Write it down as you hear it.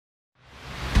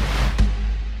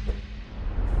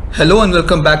Hello and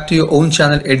welcome back to your own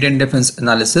channel Indian Defense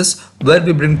Analysis, where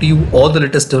we bring to you all the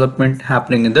latest development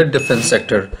happening in the defense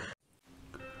sector.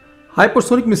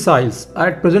 Hypersonic missiles are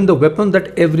at present the weapon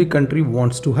that every country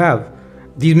wants to have.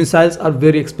 These missiles are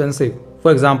very expensive.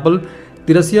 For example,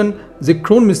 the Russian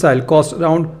Zircon missile costs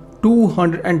around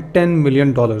 $210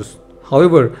 million.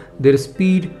 However, their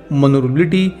speed,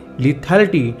 maneuverability,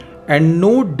 lethality, and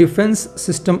no defense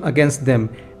system against them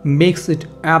makes it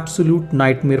absolute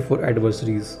nightmare for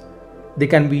adversaries. They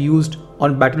can be used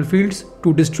on battlefields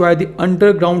to destroy the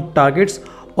underground targets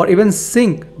or even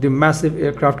sink the massive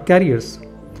aircraft carriers.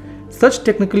 Such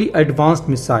technically advanced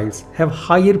missiles have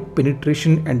higher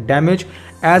penetration and damage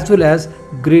as well as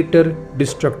greater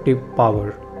destructive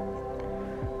power.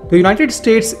 The United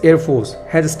States Air Force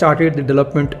has started the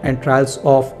development and trials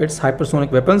of its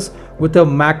hypersonic weapons with a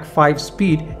Mach 5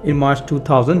 speed in March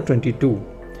 2022.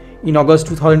 In August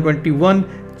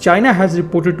 2021, China has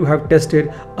reported to have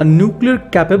tested a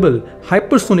nuclear-capable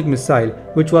hypersonic missile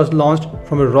which was launched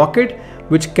from a rocket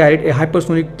which carried a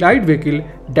hypersonic glide vehicle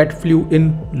that flew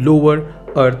in lower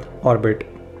Earth orbit.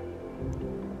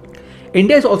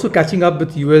 India is also catching up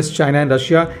with US, China and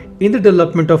Russia in the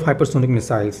development of hypersonic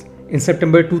missiles. In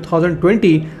September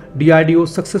 2020, DRDO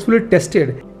successfully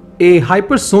tested a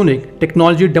hypersonic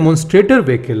technology demonstrator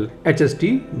vehicle,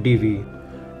 HSTDV.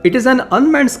 It is an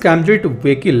unmanned scramjet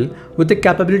vehicle with the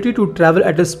capability to travel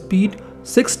at a speed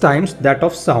 6 times that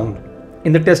of sound.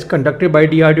 In the test conducted by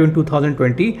DRDO in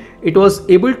 2020, it was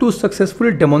able to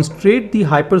successfully demonstrate the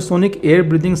hypersonic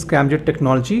air-breathing scramjet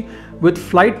technology with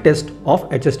flight test of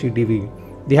HSTDV.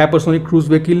 The hypersonic cruise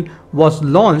vehicle was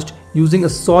launched using a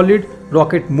solid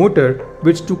rocket motor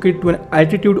which took it to an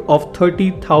altitude of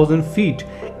 30,000 feet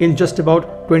in just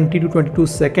about 20 to 22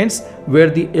 seconds, where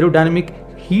the aerodynamic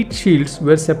heat shields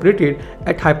were separated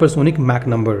at hypersonic Mach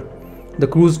number. The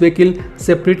cruise vehicle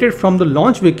separated from the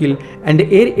launch vehicle and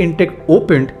the air intake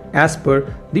opened as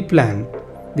per the plan.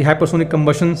 The hypersonic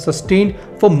combustion sustained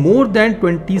for more than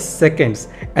 20 seconds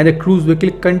and the cruise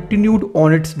vehicle continued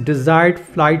on its desired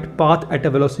flight path at a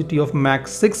velocity of Mach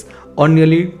 6 or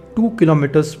nearly 2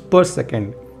 kilometers per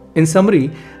second. In summary,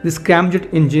 the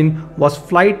scramjet engine was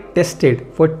flight tested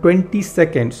for 20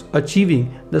 seconds,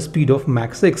 achieving the speed of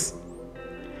Mach 6.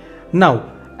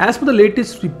 Now, as per the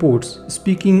latest reports,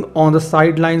 speaking on the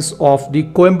sidelines of the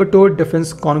Coimbatore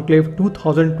Defence Conclave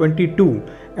 2022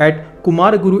 at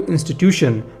Kumaraguru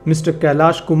Institution, Mr.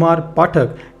 Kailash Kumar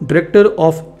Pathak, Director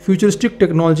of Futuristic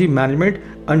Technology Management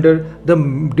under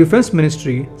the Defence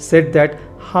Ministry, said that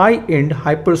high-end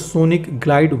hypersonic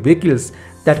glide vehicles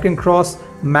that can cross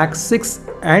Mach 6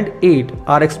 and 8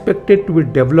 are expected to be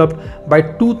developed by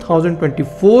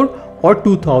 2024 or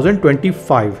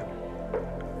 2025.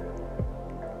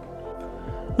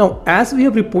 Now, as we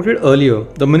have reported earlier,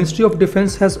 the Ministry of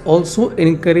Defense has also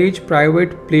encouraged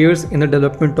private players in the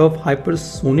development of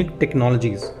hypersonic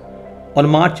technologies. On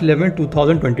March 11,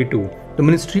 2022, the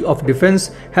Ministry of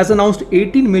Defense has announced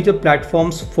 18 major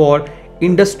platforms for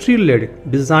industry-led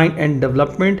design and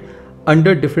development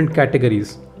under different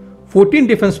categories. 14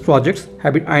 defense projects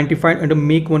have been identified under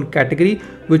Make 1 category,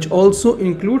 which also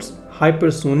includes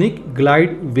hypersonic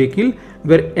glide vehicle,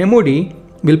 where MOD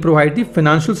will provide the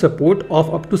financial support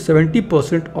of up to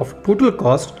 70% of total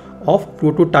cost of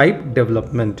prototype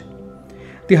development.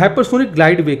 The hypersonic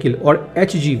glide vehicle or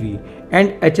HGV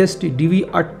and HSTDV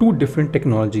are two different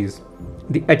technologies.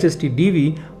 The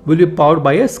HSTDV will be powered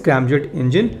by a scramjet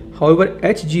engine, however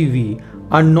HGV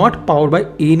are not powered by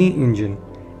any engine.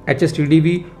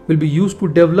 HSTDV will be used to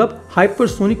develop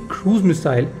hypersonic cruise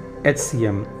missile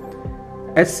HCM.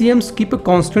 HCMs keep a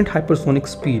constant hypersonic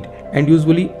speed and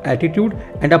usually altitude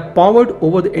and are powered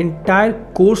over the entire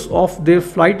course of their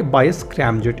flight by a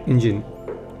scramjet engine.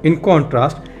 In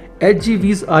contrast,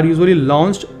 HGVs are usually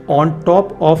launched on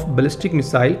top of ballistic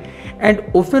missile and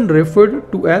often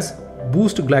referred to as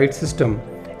boost glide system.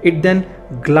 It then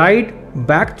glides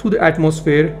back through the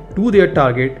atmosphere to their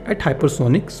target at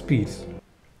hypersonic speeds.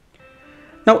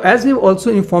 Now, as we have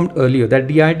also informed earlier that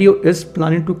DRDO is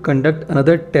planning to conduct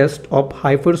another test of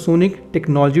hypersonic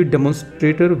technology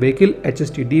demonstrator vehicle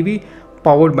HSTDV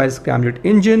powered by scramjet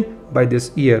engine by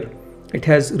this year. It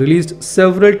has released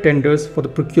several tenders for the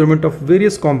procurement of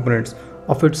various components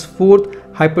of its fourth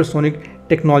hypersonic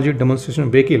technology demonstration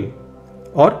vehicle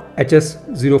or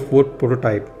HS-04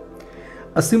 prototype.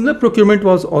 A similar procurement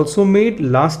was also made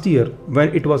last year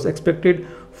when it was expected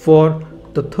for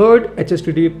the third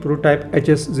HSTDV prototype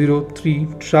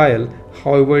HS-03 trial.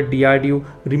 However, DRDO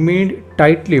remained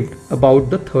tight-lipped about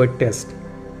the third test.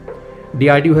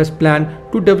 DRDO has planned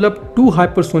to develop two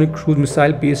hypersonic cruise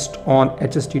missiles based on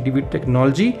HSTDV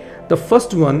technology. The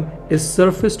first one is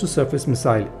surface-to-surface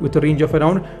missile with a range of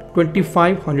around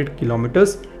 2,500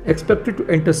 kilometers, expected to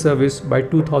enter service by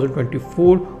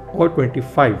 2024 or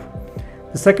 25.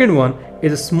 The second one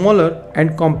is a smaller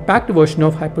and compact version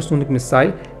of hypersonic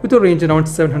missile with a range around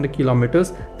 700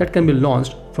 kilometers that can be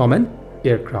launched from an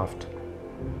aircraft.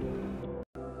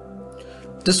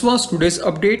 This was today's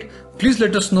update. Please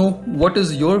let us know what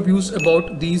is your views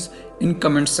about these in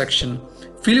comments section.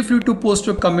 Feel free to post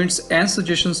your comments and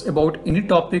suggestions about any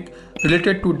topic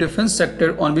related to defense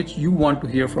sector on which you want to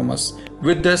hear from us.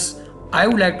 With this, I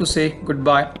would like to say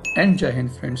goodbye and Jai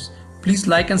Hind friends. Please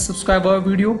like and subscribe our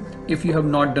video if you have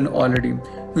not done already.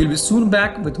 We'll be soon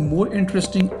back with more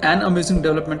interesting and amazing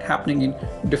development happening in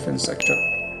defense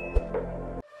sector.